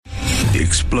the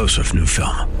explosive new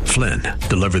film, Flynn,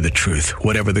 Deliver the Truth,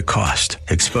 Whatever the Cost,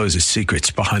 exposes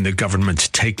secrets behind the government's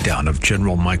takedown of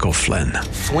General Michael Flynn.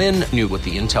 Flynn knew what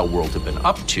the intel world had been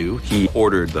up to. He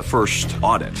ordered the first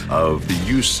audit of the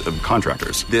use of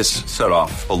contractors. This set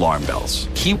off alarm bells.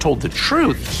 He told the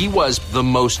truth. He was the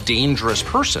most dangerous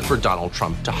person for Donald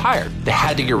Trump to hire. They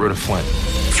had to get rid of Flynn.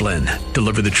 Flynn,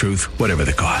 Deliver the Truth, Whatever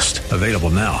the Cost. Available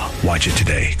now. Watch it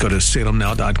today. Go to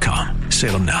salemnow.com.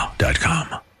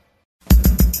 salemnow.com.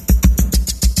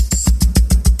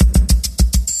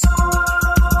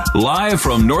 Live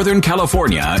from Northern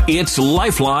California, it's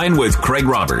Lifeline with Craig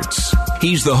Roberts.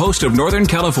 He's the host of Northern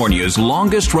California's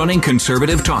longest-running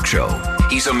conservative talk show.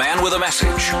 He's a man with a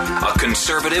message, a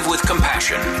conservative with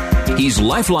compassion. He's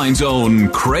Lifeline's own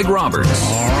Craig Roberts.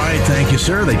 All right, thank you,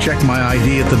 sir. They checked my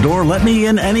ID at the door. Let me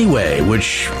in anyway,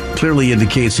 which clearly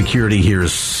indicates security here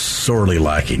is sorely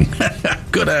lacking.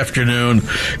 Good afternoon.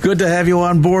 Good to have you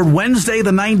on board. Wednesday,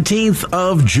 the 19th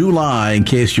of July, in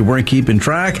case you weren't keeping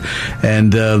track.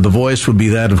 And the voice would be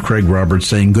that of Craig Roberts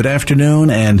saying good afternoon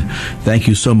and thank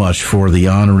you so much for the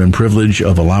honor and privilege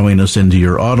of allowing us into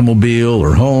your automobile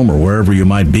or home or wherever you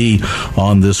might be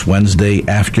on this Wednesday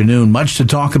afternoon. Much to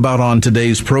talk about on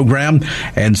today's program.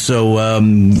 And so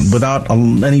without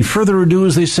any further ado,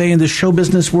 as they say in the show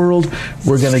business world,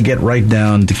 we're going to get right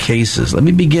down to cases. Let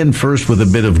me begin first with a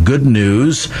bit of good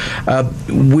news.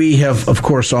 We have, of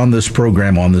course, on this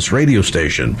program, on this radio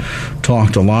station,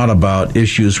 talked a lot about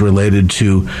issues related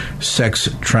to sex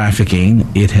trafficking.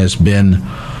 It has been,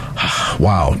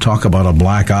 wow, talk about a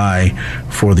black eye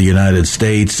for the United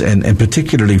States, and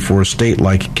particularly for a state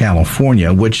like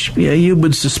California, which you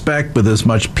would suspect with as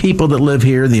much people that live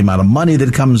here, the amount of money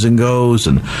that comes and goes,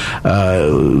 and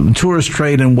tourist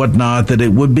trade and whatnot, that it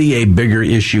would be a bigger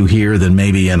issue here than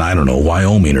maybe in, I don't know,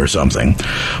 Wyoming or something.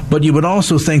 But you would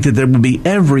also think that there would be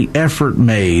every effort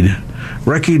made,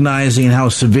 recognizing how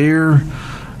severe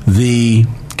the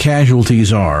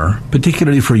casualties are,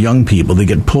 particularly for young people. They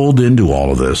get pulled into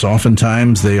all of this.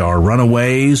 Oftentimes they are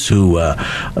runaways who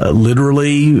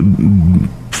literally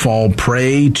fall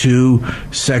prey to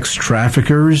sex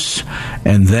traffickers,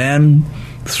 and then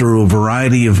through a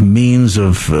variety of means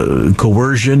of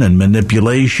coercion and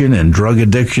manipulation and drug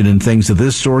addiction and things of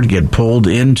this sort, get pulled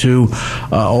into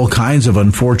all kinds of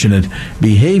unfortunate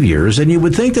behaviors. And you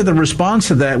would think that the response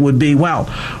to that would be, well,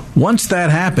 once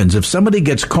that happens, if somebody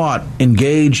gets caught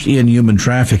engaged in human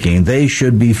trafficking, they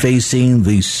should be facing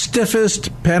the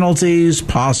stiffest penalties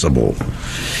possible.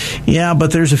 Yeah,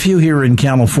 but there's a few here in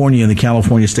California, in the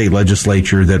California State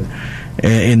Legislature, that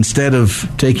instead of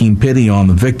taking pity on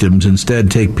the victims,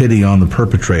 instead take pity on the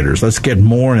perpetrators. Let's get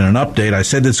more in an update. I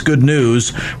said it's good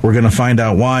news. We're going to find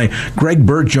out why. Greg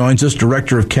Burt joins us,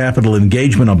 Director of Capital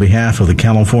Engagement on behalf of the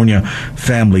California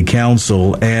Family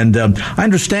Council. And I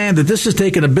understand that this has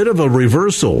taken a bit of a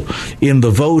reversal in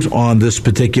the vote on this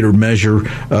particular measure,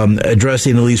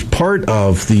 addressing at least part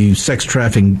of the sex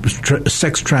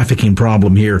trafficking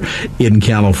problem here in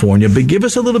California. But give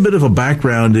us a little bit of a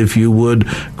background, if you would,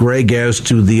 Greg, as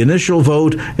to the initial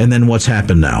vote and then what's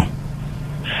happened now.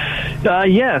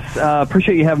 Yes,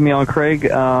 appreciate you having me on, Craig.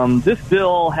 This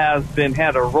bill has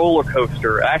had a roller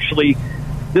coaster. Actually,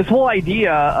 this whole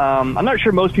idea, I'm not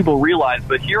sure most people realize,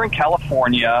 but here in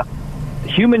California,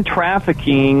 human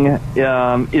trafficking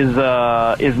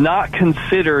is not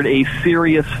considered a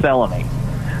serious felony.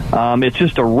 It's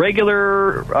just a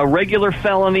regular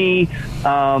felony,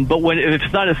 but if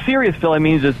it's not a serious felony,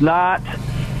 it means it's not.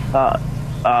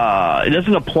 It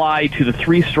doesn't apply to the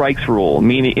three strikes rule.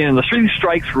 Meaning, in the three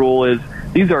strikes rule is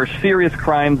these are serious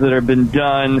crimes that have been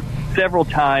done several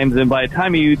times, and by the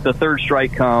time the third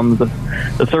strike comes,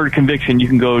 the third conviction, you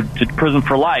can go to prison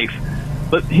for life.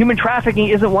 But human trafficking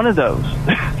isn't one of those,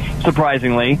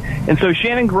 surprisingly. And so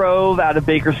Shannon Grove out of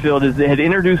Bakersfield had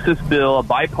introduced this bill, a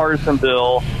bipartisan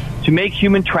bill, to make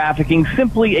human trafficking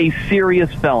simply a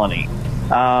serious felony.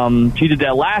 She did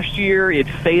that last year. It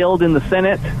failed in the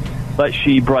Senate, but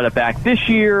she brought it back this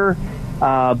year.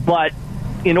 But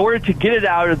in order to get it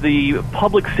out of the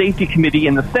Public Safety Committee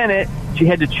in the Senate, she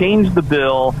had to change the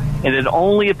bill, and it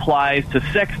only applies to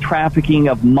sex trafficking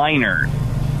of minors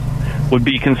would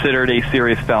be considered a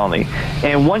serious felony.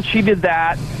 And once she did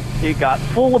that, it got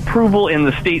full approval in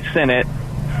the state Senate,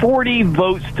 40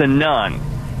 votes to none.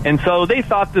 And so they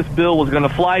thought this bill was going to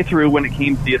fly through when it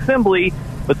came to the Assembly,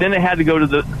 but then it had to go to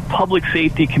the Public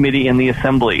Safety Committee in the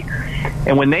Assembly.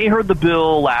 And when they heard the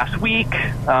bill last week,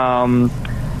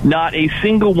 not a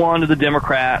single one of the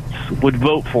Democrats would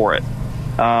vote for it.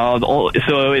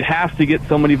 So it has to get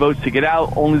so many votes to get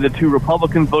out. Only the two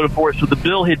Republicans voted for it, so the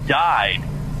bill had died.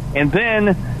 And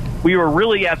then we were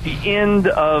really at the end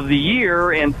of the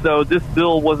year, and so this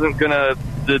bill wasn't going to,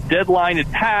 the deadline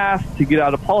had passed to get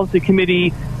out of policy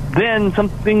committee. Then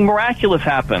something miraculous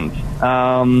happened.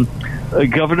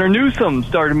 Governor Newsom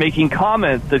started making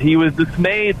comments that he was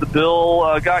dismayed the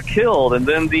bill got killed, and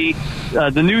then the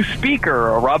new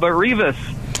speaker, Robert Rivas,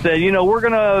 said, we're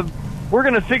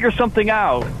gonna figure something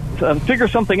out,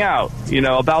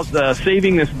 about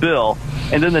saving this bill.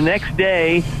 And then the next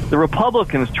day, the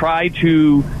Republicans tried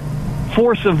to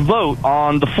force a vote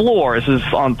on the floor. This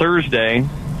is on Thursday,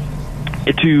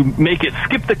 to make it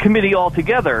skip the committee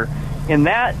altogether. And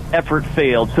that effort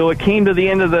failed. So it came to the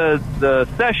end of the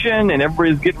session, and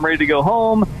everybody's getting ready to go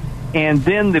home. And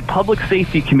then the Public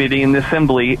Safety Committee in the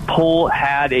Assembly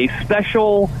had a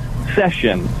special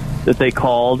session that they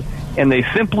called, and they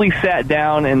simply sat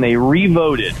down and they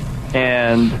re-voted.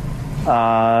 And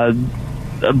a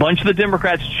bunch of the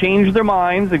Democrats changed their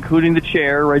minds, including the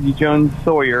chair, Reggie Jones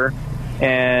Sawyer.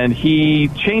 And he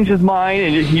changed his mind,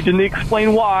 and he didn't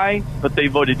explain why, but they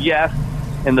voted yes.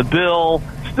 And the bill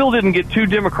still didn't get two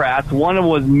Democrats. One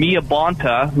was Mia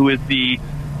Bonta, who is the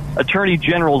Attorney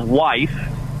General's wife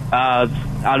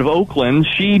out of Oakland.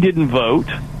 She didn't vote.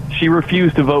 She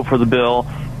refused to vote for the bill.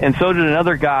 And so did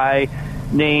another guy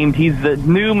he's the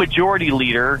new majority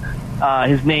leader.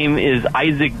 His name is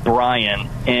Isaac Bryan,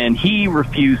 and he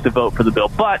refused to vote for the bill.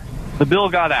 But the bill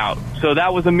got out. So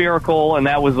that was a miracle, and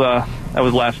that was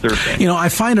last Thursday. I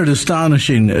find it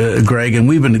astonishing, Greg, and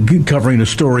we've been covering a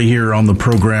story here on the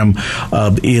program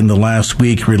in the last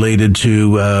week related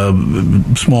to a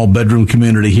small bedroom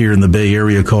community here in the Bay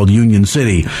Area called Union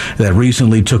City that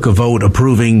recently took a vote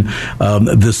approving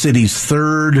the city's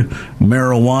third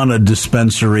marijuana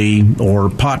dispensary or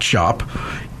pot shop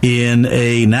in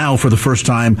a now, for the first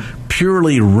time,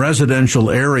 purely residential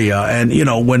area. And,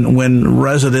 when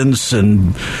residents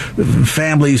and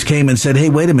families came and said, hey,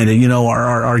 wait a minute,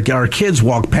 our kids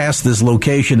walk past this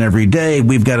location every day.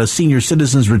 We've got a senior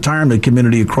citizens retirement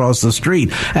community across the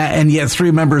street. And yet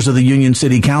 3 members of the Union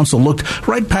City Council looked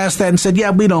right past that and said, yeah,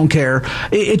 we don't care.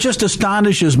 It just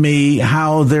astonishes me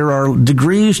how there are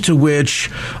degrees to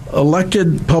which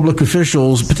elected public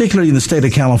officials, particularly in the state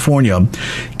of California,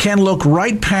 can look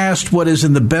right past what is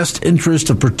in the best interest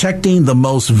of protecting the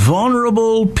most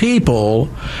vulnerable people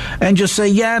and just say,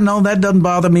 yeah, no, that doesn't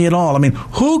bother me at all. I mean,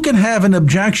 who can have an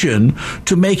objection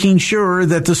to making sure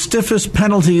that the stiffest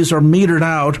penalties are metered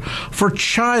out for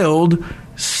child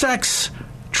sex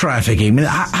trafficking? I mean,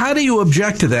 how do you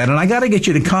object to that? And I got to get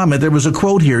you to comment. There was a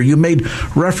quote here. You made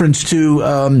reference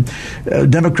to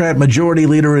Democrat Majority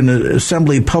Leader in the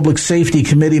Assembly Public Safety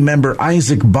Committee member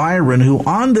Isaac Byron, who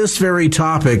on this very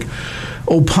topic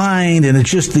opined, and it's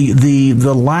just the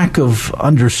lack of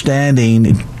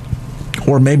understanding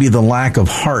or maybe the lack of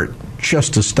heart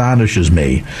just astonishes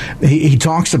me. He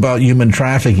talks about human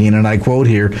trafficking, and I quote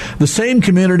here, the same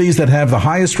communities that have the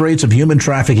highest rates of human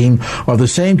trafficking are the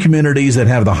same communities that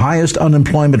have the highest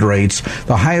unemployment rates,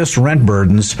 the highest rent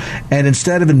burdens, and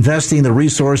instead of investing the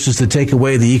resources to take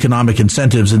away the economic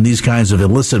incentives in these kinds of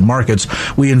illicit markets,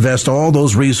 we invest all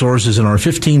those resources in our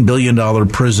 $15 billion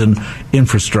prison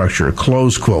infrastructure,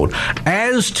 close quote.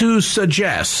 As to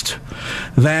suggest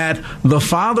that the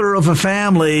father of a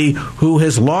family who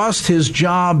has lost his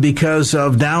job because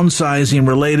of downsizing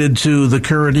related to the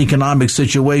current economic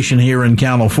situation here in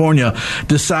California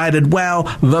decided, well,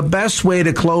 the best way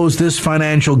to close this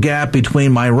financial gap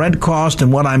between my rent cost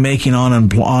and what I'm making on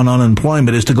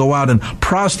unemployment is to go out and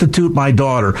prostitute my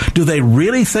daughter. Do they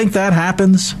really think that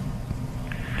happens?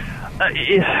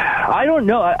 I don't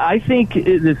know. I think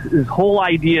this whole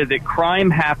idea that crime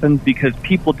happens because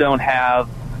people don't have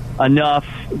enough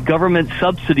government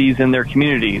subsidies in their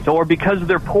communities or because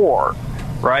they're poor,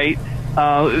 right?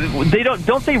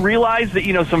 Don't they realize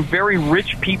that, some very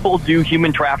rich people do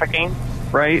human trafficking,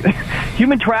 right?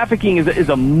 Human trafficking is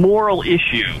a moral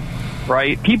issue,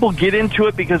 right? People get into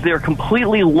it because they're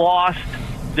completely lost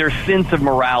their sense of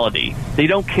morality. They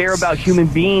don't care about human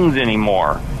beings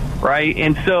anymore, right?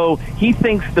 And so he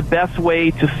thinks the best way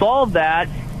to solve that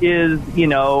is,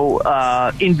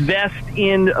 invest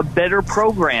in better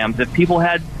programs. If people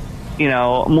had,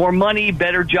 more money,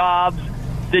 better jobs,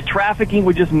 the trafficking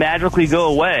would just magically go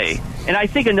away. And I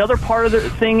think another part of the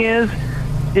thing is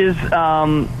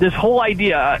this whole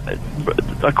idea,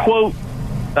 a quote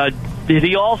that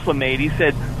he also made. He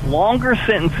said, longer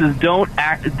sentences don't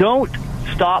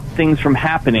stop things from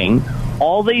happening.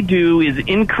 All they do is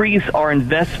increase our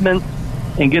investment,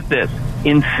 and get this,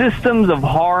 in systems of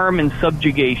harm and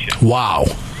subjugation. Wow.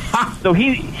 So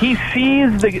he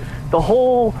sees the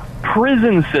whole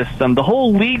prison system, the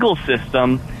whole legal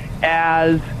system,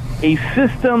 as a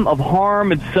system of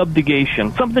harm and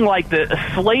subjugation, something like the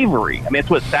slavery. I mean, that's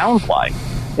what it sounds like.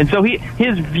 And so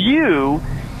his view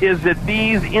is that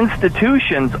these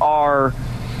institutions are,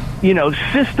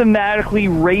 systematically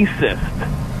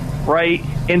racist, right?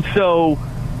 And so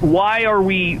why are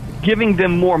we giving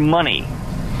them more money?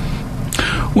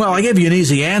 Well, I give you an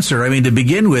easy answer. I mean, to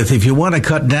begin with, if you want to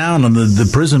cut down on the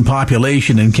prison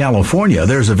population in California,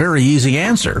 there's a very easy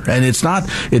answer. And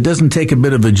it doesn't take a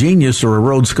bit of a genius or a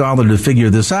Rhodes Scholar to figure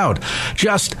this out.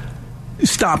 Just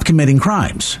stop committing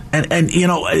crimes. And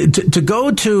to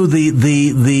go to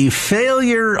the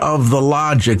failure of the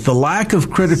logic, the lack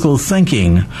of critical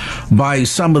thinking by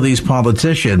some of these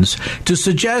politicians to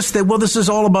suggest that, well, this is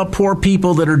all about poor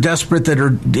people that are desperate, that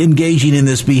are engaging in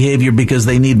this behavior because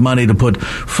they need money to put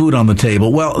food on the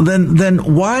table. Well, then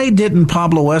why didn't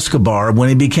Pablo Escobar, when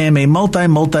he became a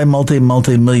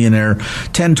multi-millionaire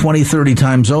 10, 20, 30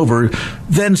 times over,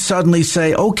 then suddenly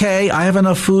say, okay, I have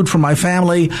enough food for my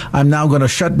family, I'm now going to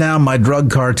shut down my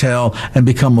drug cartel and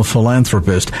become a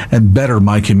philanthropist and better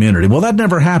my community? Well, that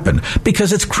never happened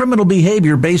because it's criminal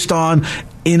behavior based on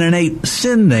an innate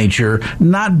sin nature,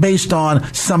 not based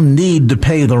on some need to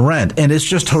pay the rent. And it's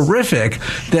just horrific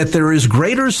that there is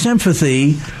greater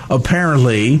sympathy,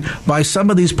 apparently, by some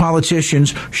of these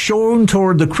politicians shown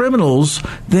toward the criminals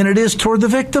than it is toward the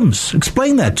victims.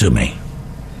 Explain that to me.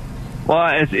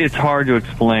 Well, it's hard to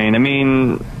explain. I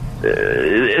mean,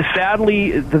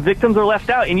 sadly, the victims are left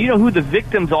out. And you know who the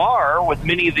victims are with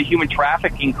many of the human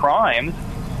trafficking crimes?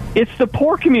 It's the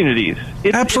poor communities.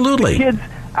 Absolutely. It's kids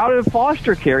out of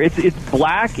foster care. It's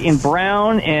black and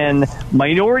brown and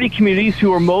minority communities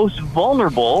who are most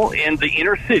vulnerable in the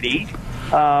inner city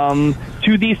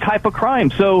to these type of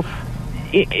crimes. So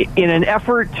in an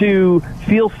effort to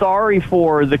feel sorry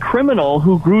for the criminal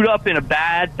who grew up in a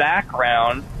bad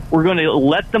background, we're going to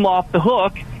let them off the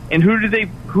hook. And who do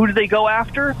they go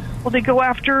after? Well, they go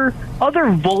after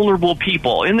other vulnerable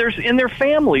people in their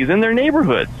families, in their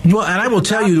neighborhoods. Well, and I will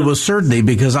tell you with certainty,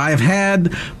 because I've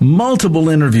had multiple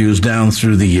interviews down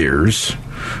through the years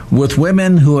with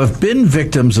women who have been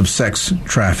victims of sex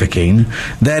trafficking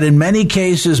that in many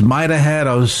cases might have had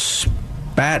a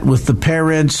spat with the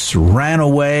parents, ran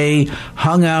away,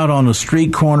 hung out on a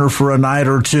street corner for a night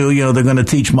or two. They're going to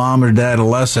teach mom or dad a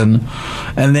lesson.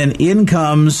 And then in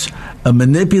comes a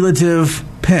manipulative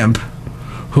pimp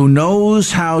who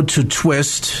knows how to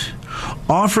twist,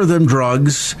 offer them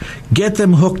drugs, get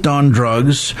them hooked on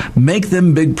drugs, make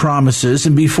them big promises,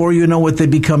 and before you know it, they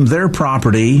become their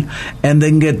property, and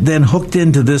then get hooked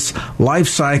into this life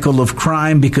cycle of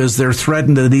crime because they're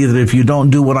threatened that either if you don't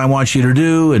do what I want you to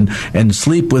do and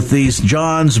sleep with these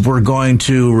Johns, we're going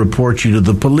to report you to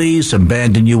the police,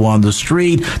 abandon you on the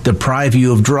street, deprive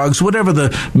you of drugs, whatever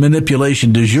the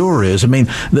manipulation du jour is. I mean,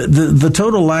 the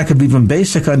total lack of even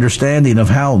basic understanding of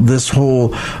how this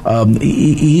whole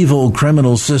evil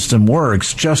criminal system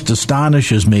works just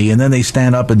astonishes me. And then they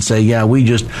stand up and say, yeah, we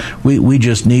just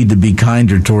need to be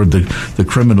kinder toward the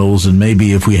criminals, and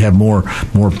maybe if we have more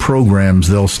programs,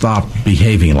 they'll stop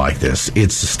behaving like this.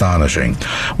 It's astonishing.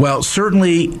 Well,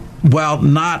 certainly, while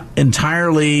not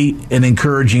entirely an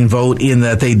encouraging vote in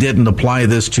that they didn't apply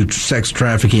this to sex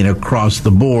trafficking across the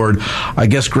board, I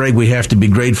guess, Greg, we have to be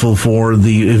grateful for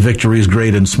the victories,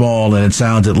 great and small, and it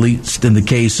sounds, at least in the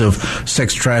case of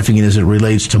sex trafficking as it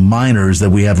relates to minors,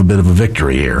 that we have a bit of a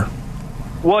victory here.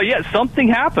 Well, yeah, something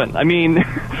happened. I mean,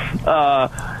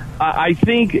 I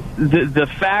think the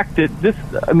fact that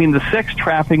the sex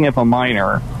trafficking of a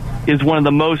minor is one of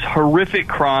the most horrific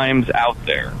crimes out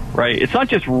there, right? It's not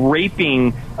just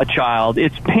raping a child,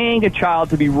 it's paying a child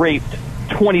to be raped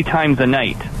 20 times a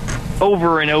night,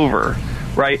 over and over,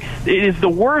 right? It is the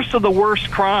worst of the worst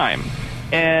crime.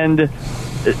 And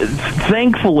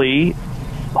thankfully,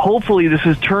 hopefully this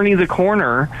is turning the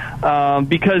corner,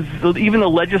 because even the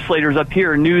legislators up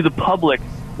here knew the public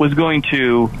was going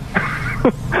to,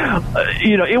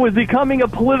 it was becoming a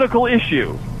political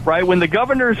issue, right? When the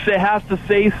governor has to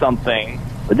say something,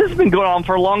 but this has been going on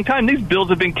for a long time. These bills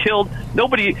have been killed.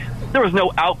 There was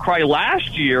no outcry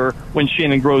last year when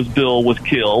Shannon Grove's bill was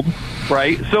killed,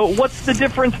 right? So what's the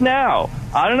difference now?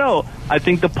 I don't know. I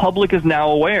think the public is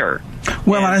now aware.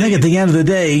 Well, I think at the end of the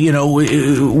day,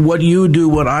 what you do,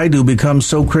 what I do becomes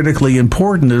so critically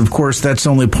important. And of course, that's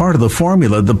only part of the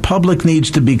formula. The public needs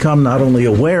to become not only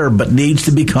aware, but needs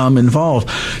to become involved.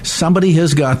 Somebody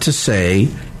has got to say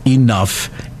enough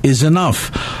is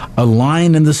enough. A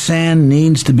line in the sand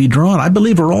needs to be drawn. I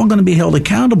believe we're all going to be held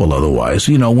accountable otherwise.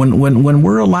 You know, when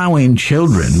we're allowing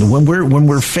children, when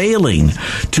we're failing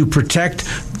to protect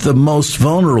the most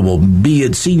vulnerable, be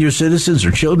it senior citizens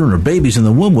or children or babies in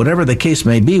the womb, whatever the case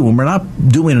may be, when we're not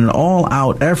doing an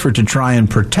all-out effort to try and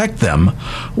protect them,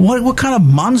 what kind of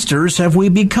monsters have we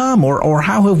become? Or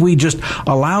how have we just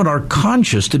allowed our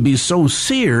conscience to be so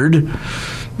seared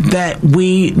that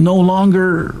we no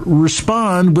longer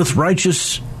respond with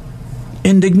righteous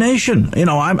indignation? You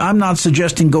know, I'm not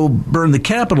suggesting go burn the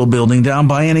Capitol building down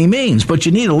by any means, but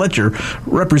you need to let your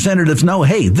representatives know,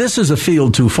 hey, this is a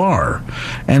field too far.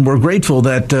 And we're grateful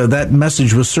that that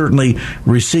message was certainly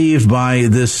received by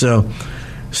this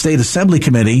State Assembly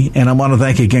Committee, and I want to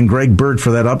thank again Greg Burt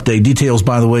for that update. Details,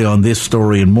 by the way, on this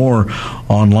story and more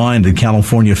online at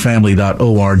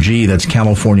CaliforniaFamily.org. That's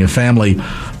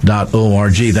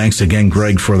CaliforniaFamily.org. Thanks again,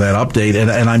 Greg, for that update.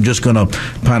 And I'm just going to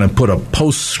kind of put a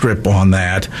postscript on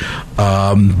that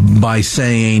by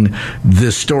saying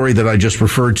this story that I just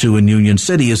referred to in Union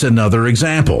City is another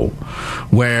example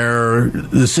where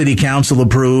the city council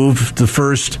approved the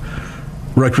first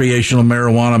recreational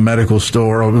marijuana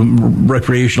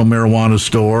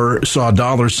store, saw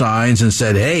dollar signs and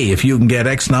said, hey, if you can get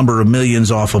X number of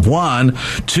millions off of one,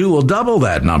 two will double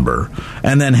that number.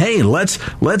 And then, hey, let's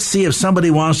see if somebody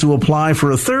wants to apply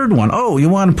for a third one. Oh, you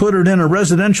want to put it in a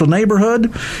residential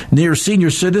neighborhood near senior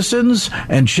citizens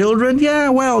and children? Yeah,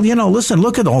 well, you know, listen,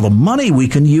 look at all the money we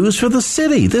can use for the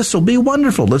city. This will be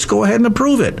wonderful. Let's go ahead and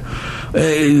approve it.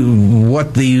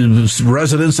 What the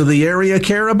residents of the area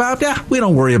care about? Yeah, we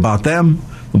don't worry about them.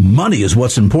 Money is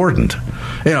what's important.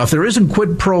 You know, if there isn't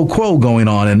quid pro quo going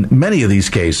on in many of these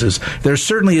cases, there's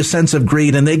certainly a sense of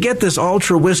greed, and they get this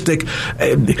altruistic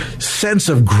sense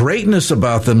of greatness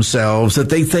about themselves that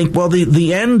they think, well,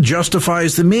 the end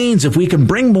justifies the means. If we can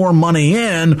bring more money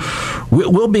in,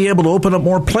 we'll be able to open up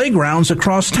more playgrounds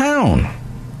across town.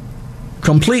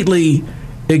 Completely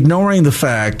ignoring the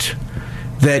fact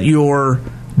that you're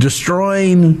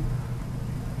destroying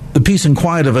the peace and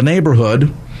quiet of a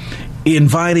neighborhood,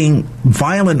 inviting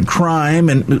violent crime,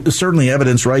 and certainly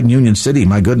evidence right in Union City,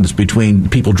 my goodness, between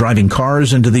people driving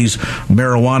cars into these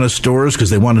marijuana stores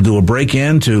because they want to do a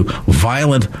break-in, to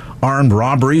violent armed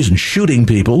robberies and shooting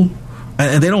people.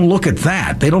 And they don't look at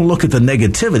that. They don't look at the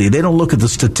negativity. They don't look at the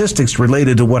statistics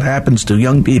related to what happens to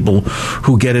young people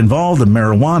who get involved in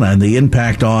marijuana and the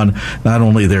impact on not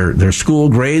only their school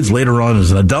grades, later on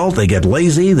as an adult, they get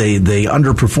lazy, they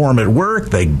underperform at work,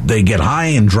 they get high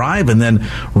and drive and then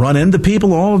run into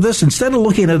people, all of this. Instead of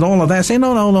looking at all of that, say,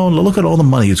 no, look at all the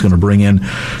money it's going to bring in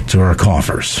to our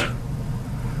coffers.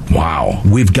 Wow.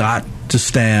 We've got to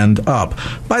stand up.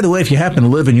 By the way, if you happen to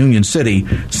live in Union City,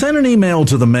 send an email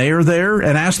to the mayor there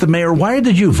and ask the mayor, why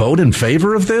did you vote in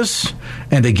favor of this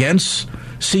and against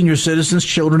senior citizens,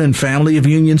 children, and family of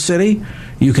Union City?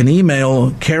 You can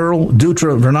email Carol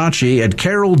Dutra Vernacci at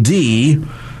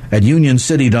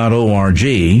carolD@unioncity.org.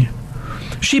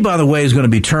 She, by the way, is going to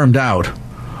be termed out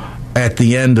at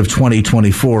the end of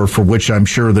 2024, for which I'm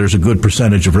sure there's a good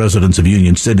percentage of residents of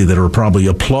Union City that are probably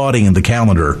applauding in the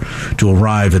calendar to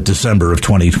arrive at December of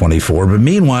 2024. But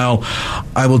meanwhile,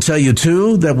 I will tell you,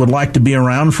 too, that would like to be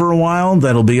around for a while,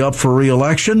 that'll be up for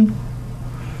re-election,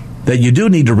 that you do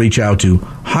need to reach out to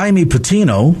Jaime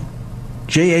Patino,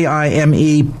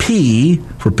 Jaimep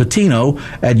for Patino,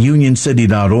 at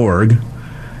unioncity.org,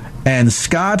 and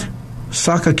Scott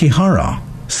Sakakihara,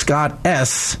 Scott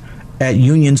S., at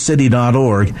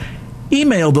unioncity.org.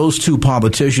 Email those two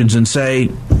politicians and say,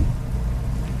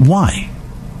 why?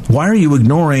 Why are you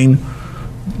ignoring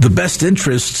the best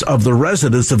interests of the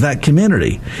residents of that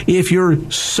community? If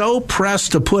you're so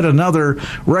pressed to put another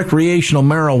recreational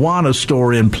marijuana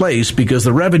store in place because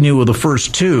the revenue of the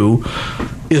first two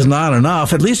is not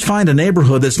enough, at least find a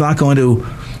neighborhood that's not going to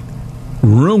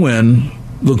ruin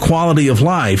the quality of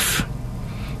life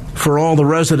for all the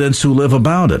residents who live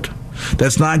about it.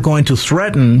 That's not going to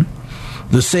threaten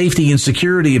the safety and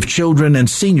security of children and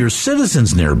senior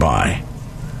citizens nearby.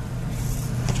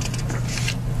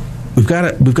 We've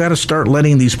got to start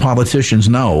letting these politicians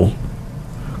know,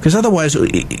 because otherwise,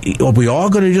 are we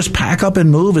all going to just pack up and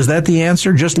move? Is that the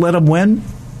answer? Just let them win?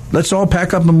 Let's all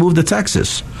pack up and move to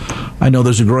Texas. I know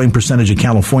there's a growing percentage of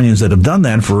Californians that have done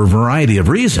that for a variety of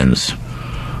reasons.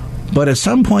 But at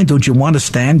some point, don't you want to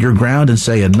stand your ground and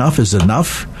say enough is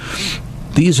enough?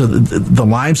 These are the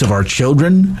lives of our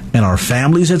children and our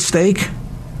families at stake.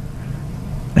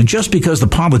 And just because the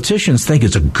politicians think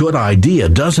it's a good idea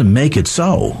doesn't make it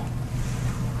so.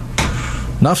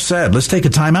 Enough said. Let's take a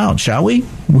time out, shall we?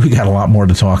 We got a lot more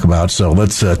to talk about, so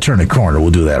let's turn a corner.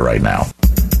 We'll do that right now.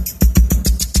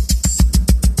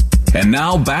 And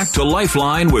now back to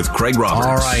Lifeline with Craig Roberts.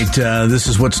 All right, this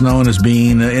is what's known as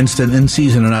being instant in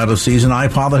season and out of season. I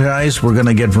apologize. We're going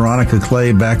to get Veronica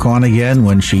Clay back on again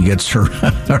when she gets her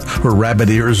her rabbit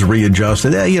ears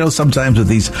readjusted. Sometimes with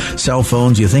these cell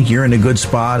phones, you think you're in a good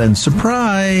spot, and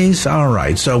surprise! All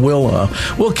right, so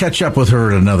we'll catch up with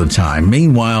her at another time.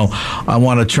 Meanwhile, I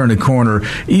want to turn a corner.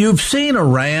 You've seen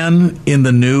Iran in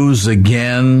the news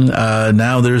again.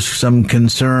 Now there's some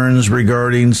concerns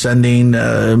regarding sending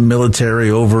military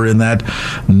over in that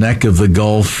neck of the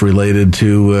Gulf related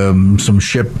to some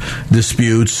ship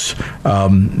disputes.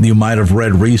 You might have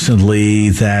read recently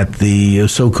that the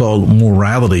so-called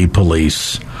morality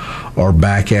police are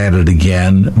back at it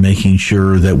again, making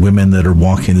sure that women that are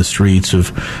walking the streets of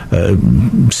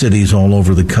cities all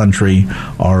over the country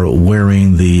are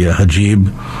wearing the hijab.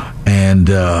 And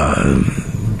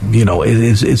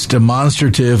it's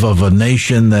demonstrative of a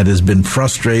nation that has been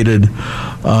frustrated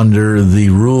under the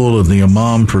rule of the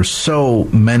imam for so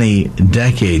many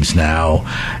decades now.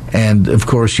 And, of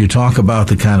course, you talk about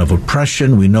the kind of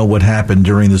oppression. We know what happened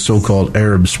during the so-called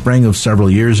Arab Spring of several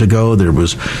years ago. There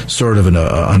was sort of an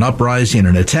uprising,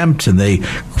 an attempt, and they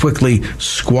quickly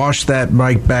squashed that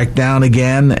right back down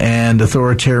again. And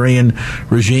authoritarian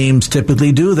regimes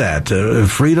typically do that.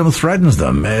 Freedom threatens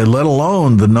them, let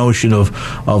alone the notion of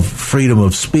freedom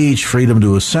of speech, freedom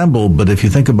to assemble. But if you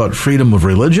think about freedom of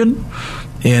religion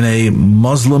in a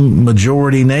Muslim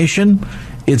majority nation,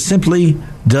 it simply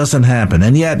doesn't happen.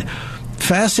 And yet,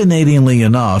 fascinatingly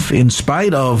enough, in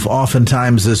spite of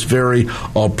oftentimes this very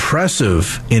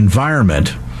oppressive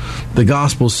environment, the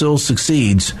gospel still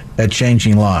succeeds at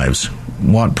changing lives.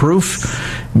 Want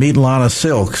proof? Meet Lana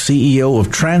Silk, CEO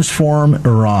of Transform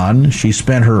Iran. She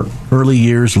spent her early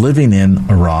years living in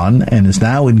Iran and is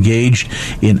now engaged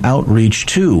in outreach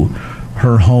to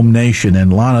her home nation.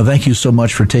 And Lana, thank you so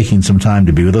much for taking some time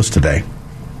to be with us today.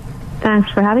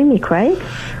 Thanks for having me, Craig.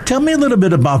 Tell me a little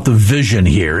bit about the vision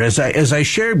here. As I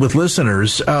shared with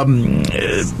listeners,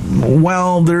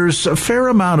 while there's a fair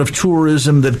amount of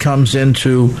tourism that comes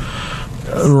into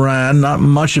Iran, not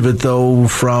much of it, though,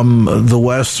 from the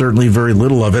West, certainly very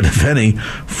little of it, if any,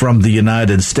 from the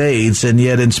United States. And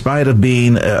yet, in spite of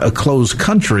being a closed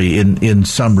country in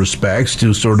some respects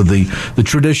to sort of the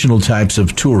traditional types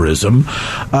of tourism,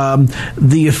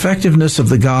 the effectiveness of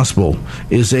the gospel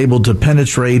is able to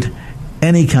penetrate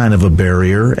any kind of a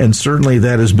barrier, and certainly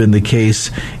that has been the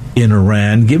case in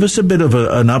Iran. Give us a bit of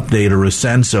an update or a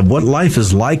sense of what life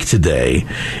is like today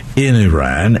in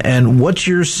Iran and what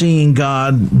you're seeing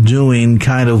God doing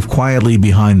kind of quietly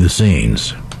behind the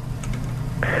scenes.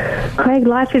 Craig,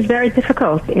 life is very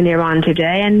difficult in Iran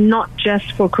today, and not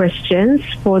just for Christians,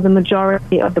 for the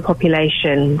majority of the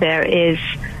population. There is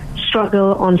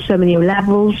struggle on so many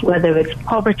levels, whether it's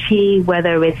poverty,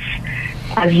 whether it's,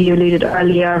 as you alluded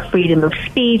earlier, freedom of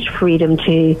speech, freedom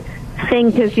to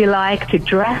think as you like, to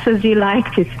dress as you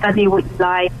like, to study what you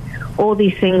like. All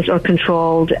these things are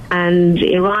controlled, and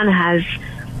Iran has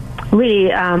really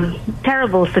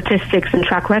terrible statistics and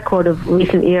track record of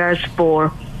recent years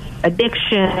for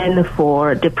addiction,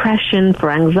 for depression, for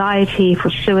anxiety, for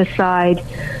suicide.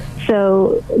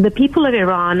 So the people of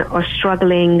Iran are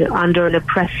struggling under an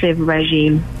oppressive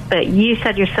regime. But you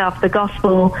said yourself, the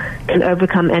gospel can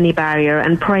overcome any barrier,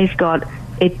 and praise God,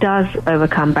 it does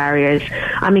overcome barriers.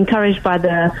 I'm encouraged by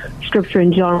the scripture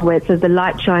in John where it says the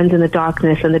light shines in the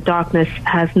darkness and the darkness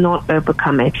has not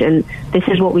overcome it. And this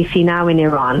is what we see now in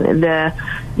Iran.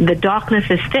 The darkness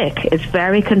is thick. It's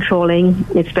very controlling.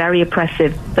 It's very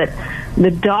oppressive. But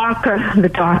the darker the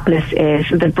darkness is,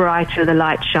 the brighter the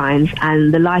light shines.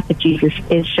 And the light of Jesus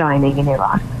is shining in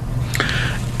Iran.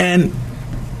 And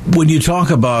when you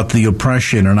talk about the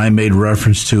oppression, and I made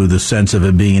reference to the sense of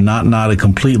it being not a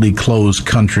completely closed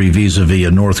country vis-a-vis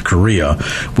a North Korea,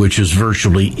 which is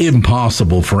virtually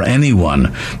impossible for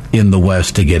anyone in the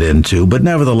West to get into, but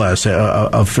nevertheless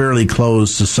a fairly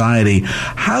closed society.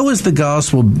 How is the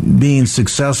gospel being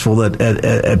successful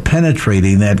at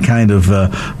penetrating that kind of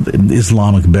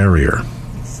Islamic barrier?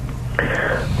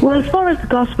 Well, as far as the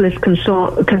gospel is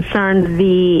concerned,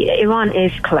 Iran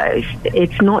is closed.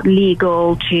 It's not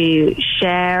legal to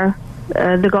share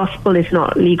the gospel. It's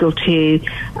not legal to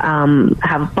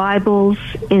have Bibles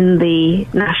in the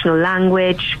national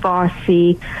language,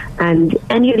 Farsi, and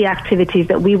any of the activities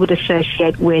that we would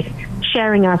associate with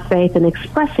sharing our faith and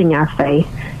expressing our faith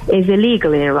is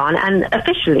illegal in Iran, and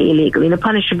officially illegal,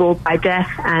 punishable by death,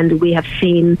 and we have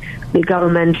seen the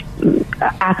government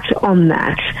act on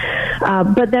that.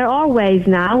 But there are ways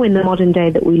now in the modern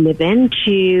day that we live in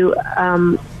to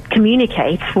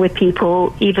communicate with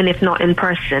people, even if not in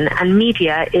person, and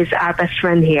media is our best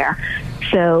friend here.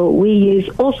 So we use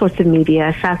all sorts of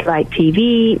media, satellite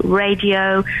TV,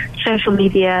 radio, social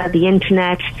media, the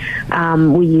internet.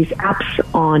 We use apps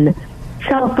on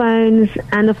cell phones,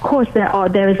 and of course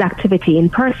there is activity in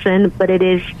person, but it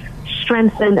is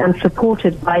strengthened and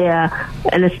supported by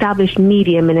an established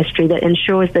media ministry that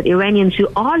ensures that Iranians who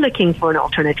are looking for an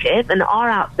alternative and are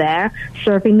out there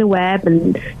surfing the web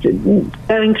and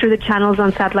going through the channels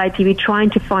on satellite TV,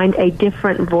 trying to find a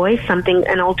different voice,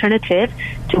 an alternative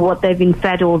to what they've been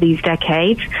fed all these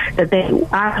decades,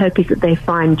 our hope is that they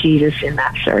find Jesus in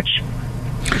that search.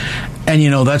 And,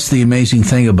 that's the amazing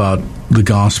thing about the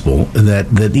gospel,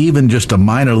 that even just a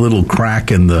minor little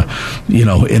crack in the,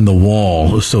 in the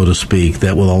wall, so to speak,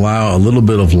 that will allow a little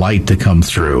bit of light to come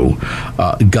through,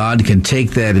 God can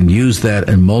take that and use that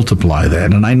and multiply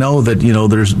that. And I know that,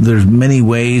 there's many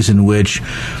ways in which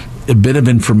a bit of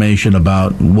information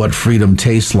about what freedom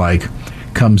tastes like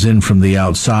comes in from the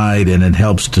outside, and it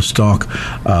helps to stoke,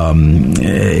 a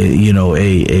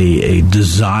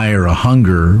desire, a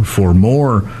hunger for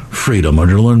more freedom, or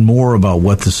to learn more about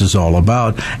what this is all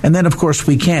about. And then, of course,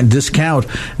 we can't discount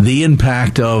the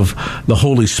impact of the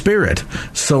Holy Spirit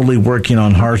solely working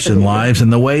on hearts and lives,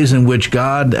 and the ways in which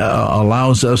God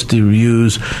allows us to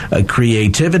use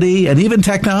creativity and even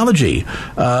technology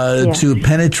to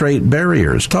penetrate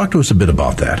barriers. Talk to us a bit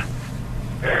about that.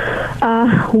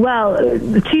 Well,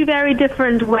 two very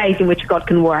different ways in which God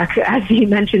can work, as you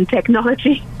mentioned,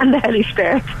 technology and the Holy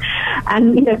Spirit.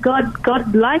 And,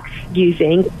 God likes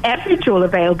using every tool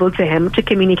available to him to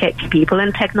communicate to people,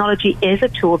 and technology is a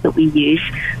tool that we use.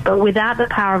 But without the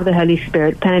power of the Holy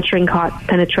Spirit penetrating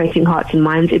hearts and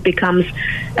minds, it becomes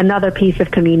another piece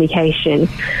of communication.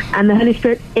 And the Holy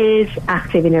Spirit is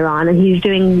active in Iran, and he's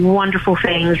doing wonderful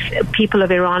things. People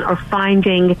of Iran are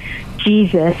finding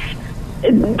Jesus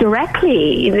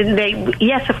directly.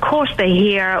 Yes, of course, they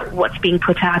hear what's being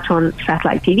put out on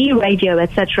satellite TV, radio,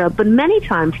 etc. But many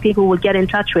times people will get in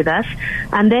touch with us,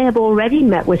 and they have already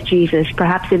met with Jesus,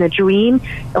 perhaps in a dream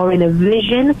or in a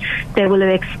vision. They will have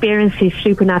experienced his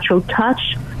supernatural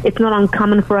touch. It's not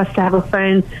uncommon for us to have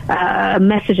a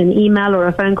message, an email, or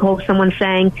a phone call with someone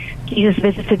saying, Jesus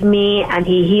visited me and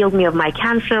he healed me of my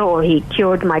cancer, or he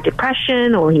cured my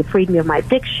depression, or he freed me of my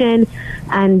addiction,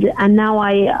 and now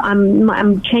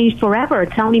I'm changed forever.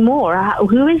 Tell me more.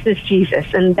 Who is this Jesus?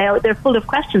 And they're full of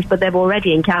questions, but they've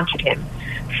already encountered him.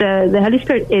 So the Holy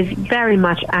Spirit is very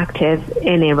much active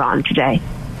in Iran today.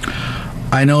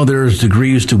 I know there's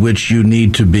degrees to which you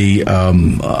need to be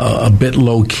a bit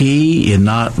low-key in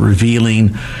not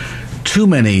revealing too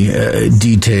many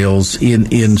details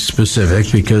in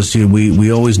specific, because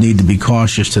we always need to be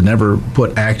cautious to never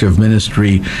put active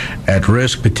ministry at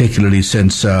risk, particularly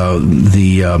since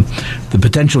the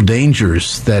potential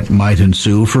dangers that might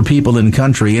ensue for people in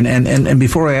country. And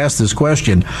before I ask this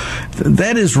question,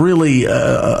 that is really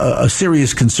a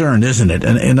serious concern, isn't it?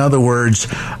 And in other words,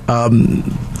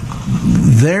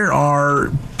 there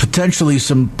are potentially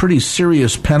some pretty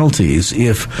serious penalties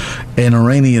if an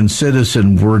Iranian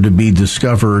citizen were to be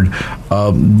discovered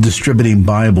distributing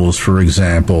Bibles, for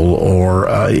example, or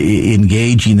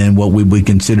engaging in what we would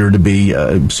consider to be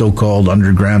so-called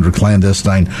underground or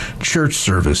clandestine church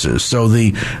services. So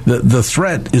the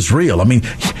threat is real. I mean,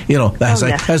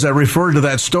 as I referred to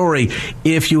that story,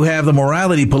 if you have the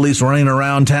morality police running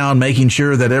around town making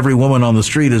sure that every woman on the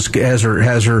street has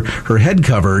her head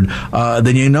covered,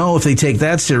 then if they take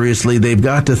that seriously, they've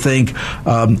got to think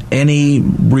any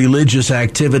religious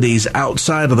activities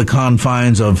outside of the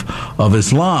confines of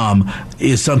Islam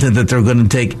is something that they're going to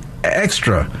take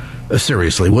extra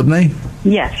seriously, wouldn't they?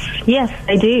 Yes,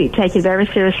 they do take it very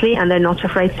seriously, and they're not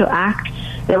afraid to act.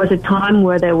 There was a time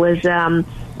where there was a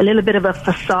little bit of a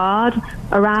facade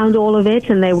around all of it,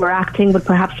 and they were acting, but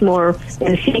perhaps more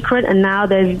in secret, and now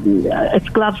it's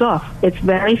gloves off. It's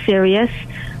very serious.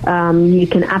 You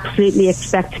can absolutely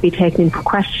expect to be taken in for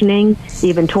questioning,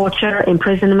 even torture,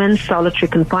 imprisonment, solitary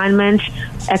confinement,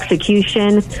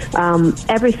 execution.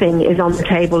 Everything is on the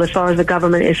table as far as the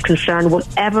government is concerned,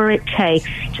 whatever it takes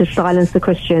to silence the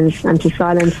Christians and to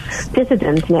silence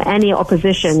dissidents, any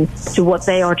opposition to what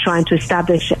they are trying to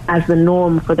establish as the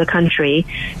norm for the country.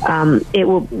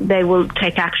 They will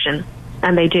take action,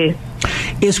 and they do.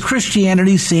 Is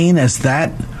Christianity seen as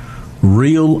that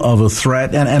real of a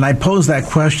threat? And I pose that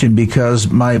question because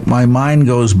my mind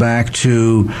goes back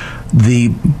to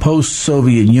the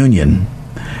post-Soviet Union.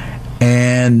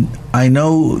 And I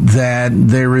know that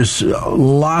there is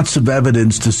lots of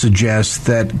evidence to suggest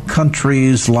that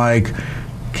countries like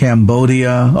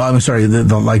Cambodia,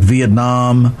 like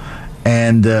Vietnam,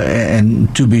 and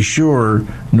to be sure,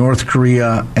 North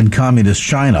Korea and Communist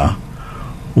China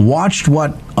watched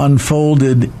what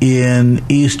unfolded in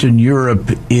Eastern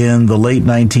Europe in the late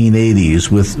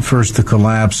 1980s, with first the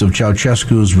collapse of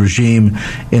Ceausescu's regime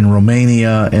in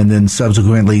Romania, and then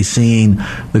subsequently seeing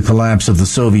the collapse of the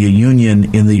Soviet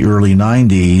Union in the early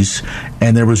 90s.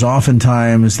 And there was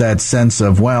oftentimes that sense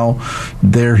of, well,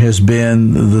 there has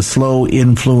been the slow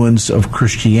influence of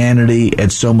Christianity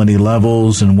at so many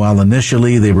levels, and while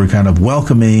initially they were kind of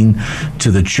welcoming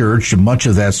to the church, much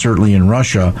of that, certainly in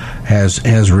Russia,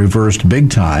 has reversed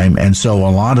big time. And so a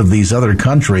lot of these other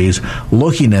countries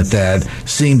looking at that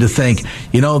seem to think,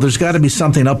 there's got to be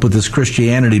something up with this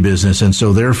Christianity business, and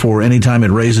so therefore anytime it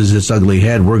raises its ugly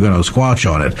head, we're going to squash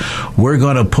on it. We're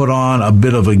going to put on a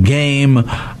bit of a game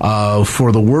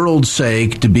for the world's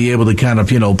sake, to be able to kind of,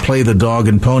 play the dog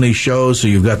and pony show. So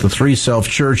you've got the Three Self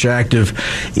Church active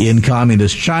in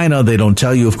communist China. They don't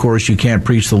tell you, of course, you can't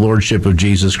preach the lordship of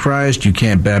Jesus Christ. You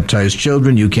can't baptize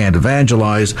children. You can't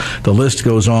evangelize. The list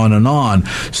goes on and on.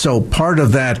 So part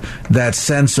of that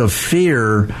sense of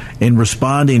fear in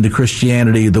responding to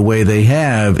Christianity the way they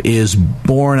have is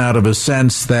born out of a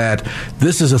sense that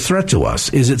this is a threat to us.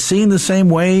 Is it seen the same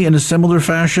way, in a similar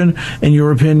fashion, in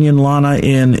your opinion, Lana,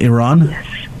 in Iran?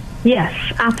 Yes,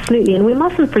 absolutely. And we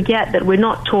mustn't forget that we're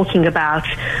not talking about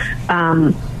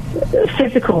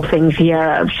physical things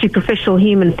here, superficial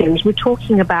human things. We're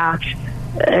talking about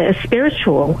a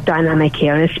spiritual dynamic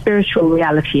here, a spiritual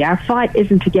reality. Our fight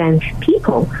isn't against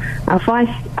people. Our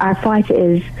fight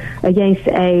is against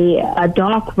a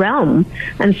dark realm.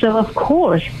 And so, of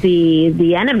course,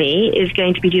 the enemy is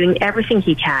going to be doing everything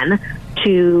he can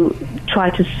to try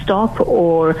to stop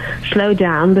or slow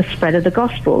down the spread of the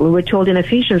gospel. We're told in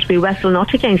Ephesians, we wrestle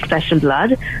not against flesh and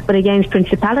blood, but against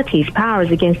principalities,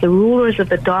 powers, against the rulers of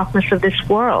the darkness of this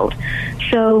world.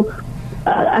 So,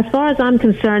 as far as I'm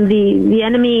concerned, the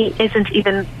enemy isn't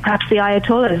even perhaps the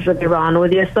Ayatollahs of Iran or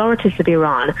the authorities of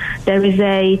Iran. There is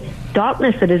a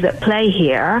darkness that is at play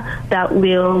here that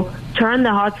will turn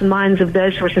the hearts and minds of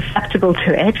those who are susceptible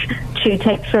to it to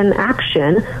take certain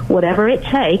action, whatever it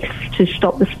takes, to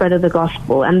stop the spread of the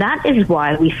gospel. And that is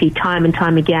why we see time and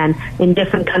time again in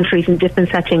different countries, in different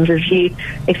settings, as you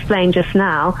explained just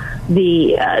now,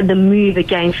 the move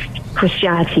against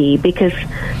Christianity, because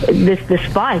this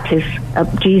fight is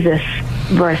Jesus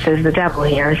versus the devil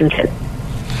here, isn't it?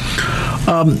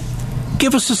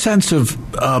 Give us a sense of,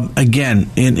 again,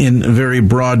 in very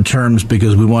broad terms,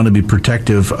 because we want to be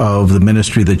protective of the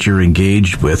ministry that you're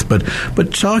engaged with,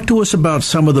 but talk to us about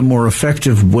some of the more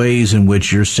effective ways in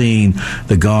which you're seeing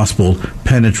the gospel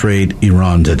penetrate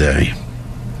Iran today.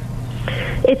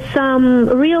 It's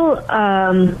real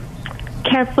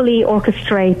carefully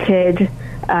orchestrated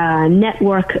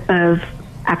network of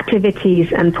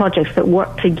activities and projects that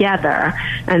work together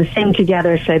and sing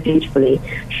together so beautifully.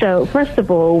 So first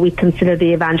of all, we consider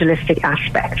the evangelistic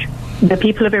aspect. The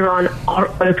people of Iran are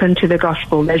open to the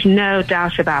gospel. There's no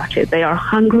doubt about it. They are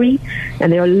hungry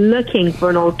and they are looking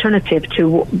for an alternative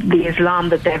to the Islam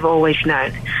that they've always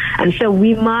known. And so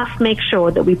we must make sure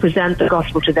that we present the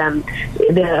gospel to them.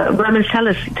 The Romans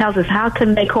tells us, how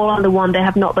can they call on the one they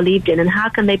have not believed in, and how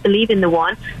can they believe in the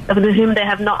one of whom they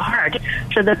have not heard?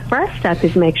 So the first step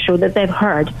is make sure that they've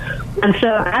heard. And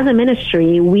so as a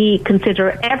ministry, we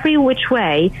consider every which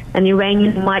way an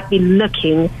Iranian might be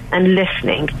looking and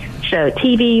listening. So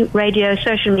TV, radio,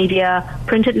 social media,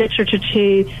 printed literature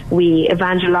too. We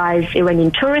evangelize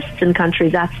Iranian tourists in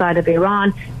countries outside of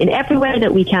Iran. In every way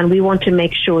that we can, we want to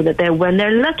make sure that when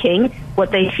they're looking,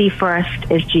 what they see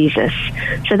first is Jesus.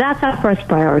 So that's our first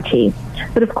priority.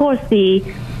 But of course, the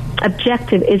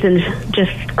objective isn't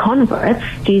just converts.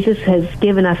 Jesus has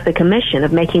given us the commission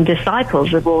of making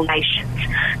disciples of all nations.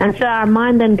 And so our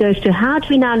mind then goes to, how do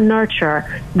we now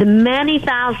nurture the many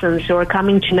thousands who are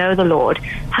coming to know the Lord?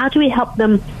 How do we help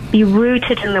them be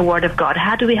rooted in the Word of God?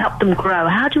 How do we help them grow?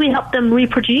 How do we help them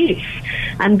reproduce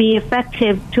and be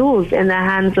effective tools in the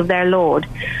hands of their Lord?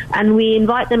 And we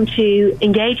invite them to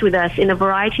engage with us in a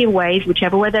variety of ways,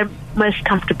 whichever way they're most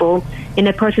comfortable, in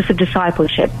a process of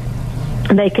discipleship.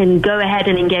 They can go ahead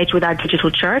and engage with our digital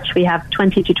church. We have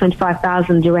 20 to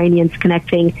 25,000 Iranians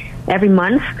connecting every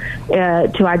month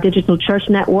to our digital church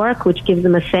network, which gives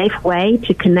them a safe way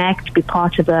to connect, be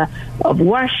part of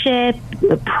worship,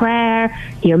 prayer,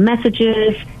 hear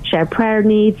messages, share prayer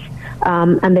needs,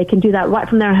 and they can do that right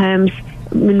from their homes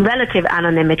in relative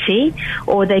anonymity,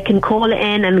 or they can call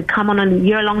in and come on a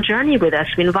year-long journey with us.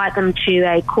 We invite them to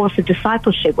a course of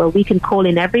discipleship where we can call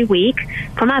in every week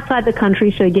from outside the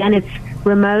country. So again, it's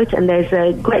remote and there's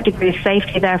a great degree of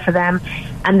safety there for them,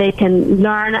 and they can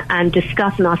learn and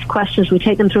discuss and ask questions. We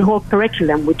take them through a whole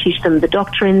curriculum. We teach them the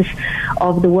doctrines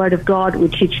of the Word of God. We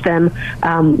teach them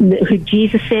who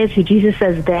Jesus is, who Jesus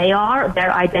says they are.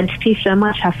 Their identity so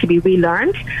much has to be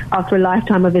relearned after a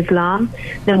lifetime of Islam.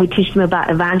 Then we teach them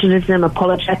about evangelism,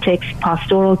 apologetics,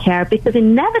 pastoral care, because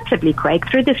inevitably, Craig,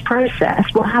 through this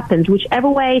process, what happens,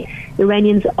 whichever way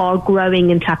Iranians are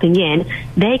growing and tapping in,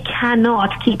 they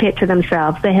cannot keep it to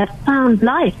themselves. They have found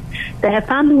life. They have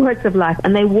found the words of life,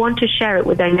 and they want to share it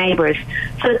with their neighbors.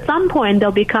 So at some point,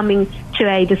 they'll be coming to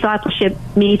a discipleship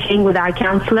meeting with our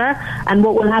counselor, and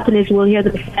what will happen is we'll hear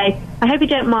them say, I hope you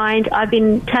don't mind, I've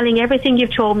been telling everything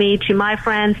you've told me to my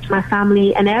friends, to my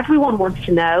family, and everyone wants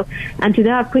to know. And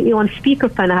today I've put you on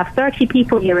speakerphone. I have 30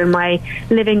 people here in my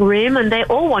living room, and they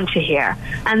all want to hear.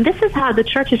 And this is how the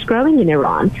church is growing in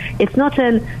Iran. It's not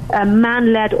a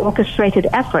man-led, orchestrated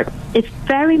effort. It's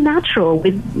very natural,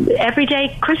 with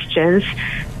everyday Christians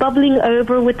bubbling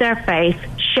over with their faith,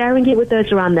 sharing it with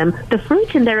those around them, the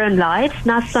fruit in their own lives.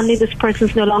 Now suddenly this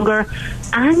person's no longer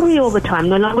angry all the time,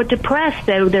 no longer depressed.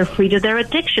 They're freed of their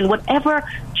addiction. Whatever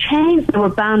chains they were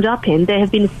bound up in, they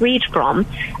have been freed from.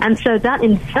 And so that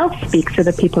in itself speaks to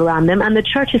the people around them. And the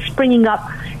church is springing up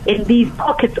in these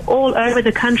pockets all over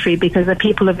the country because the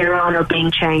people of Iran are being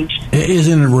changed.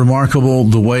 Isn't it remarkable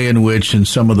the way in which in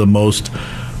some of the most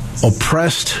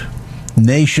oppressed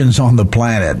nations on the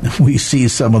planet we see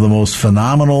some of the most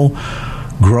phenomenal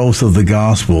growth of the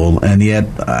gospel, and yet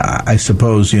I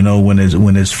suppose, when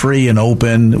it's free and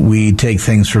open, we take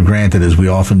things for granted, as we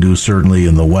often do, certainly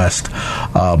in the West.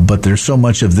 But there's so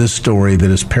much of this story that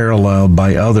is paralleled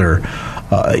by other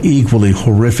equally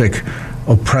horrific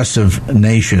oppressive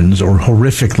nations, or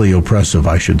horrifically oppressive,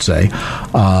 I should say,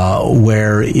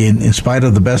 where in spite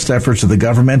of the best efforts of the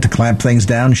government to clamp things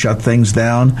down, shut things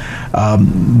down,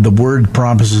 the Word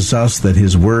promises us that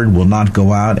His Word will not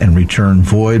go out and return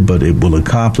void, but it will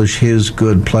accomplish His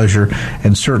good pleasure.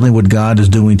 And certainly what God is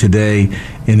doing today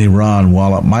in Iran,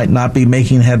 while it might not be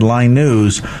making headline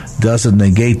news, doesn't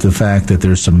negate the fact that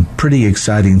there's some pretty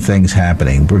exciting things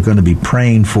happening. We're going to be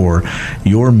praying for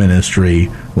your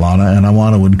ministry, Lana, and I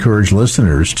want to encourage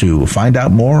listeners to find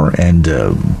out more and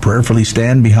prayerfully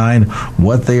stand behind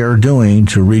what they are doing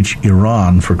to reach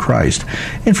Iran for Christ.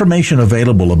 Information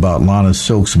available about Lana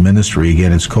Silk's ministry,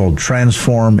 again, it's called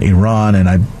Transform Iran, and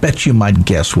I bet you might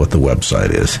guess what the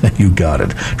website is. You got it.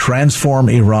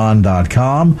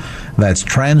 TransformIran.com. That's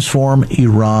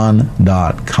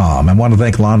TransformIran.com. I want to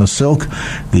thank Lana Silk,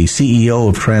 the CEO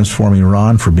of Transform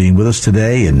Iran, for being with us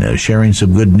today and sharing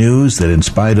some good news that in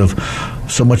spite of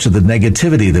so much of the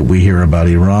negativity that we hear about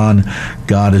Iran,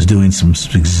 God is doing some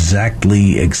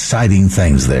exactly exciting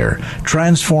things there.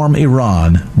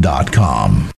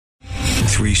 TransformIran.com.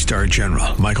 3-star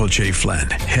General Michael J. Flynn,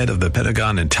 head of the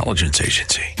Pentagon Intelligence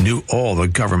Agency, knew all the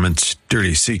government's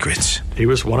dirty secrets. He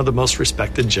was one of the most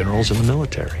respected generals in the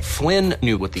military. Flynn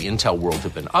knew what the intel world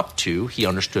had been up to. He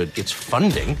understood its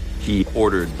funding. He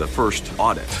ordered the first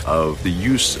audit of the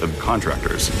use of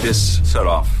contractors. This set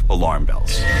off alarm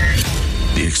bells.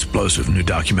 The explosive new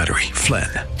documentary, Flynn,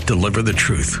 Deliver the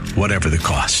Truth, Whatever the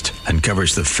Cost,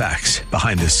 uncovers the facts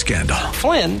behind this scandal.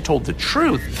 Flynn told the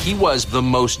truth. He was the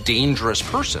most dangerous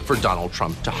person for Donald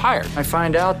Trump to hire. I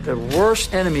find out the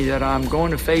worst enemy that I'm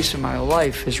going to face in my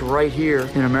life is right here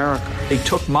in America. They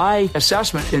took my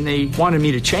assessment and they wanted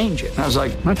me to change it. And I was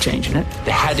like, I'm not changing it.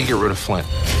 They had to get rid of Flynn.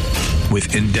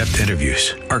 With in-depth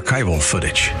interviews, archival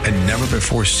footage, and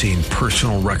never-before-seen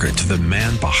personal records of the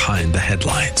man behind the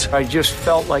headlines. I just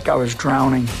felt like I was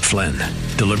drowning. Flynn,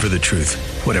 Deliver the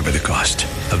Truth, Whatever the Cost.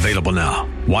 Available now.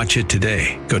 Watch it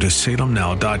today. Go to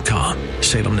salemnow.com.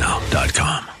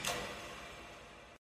 salemnow.com.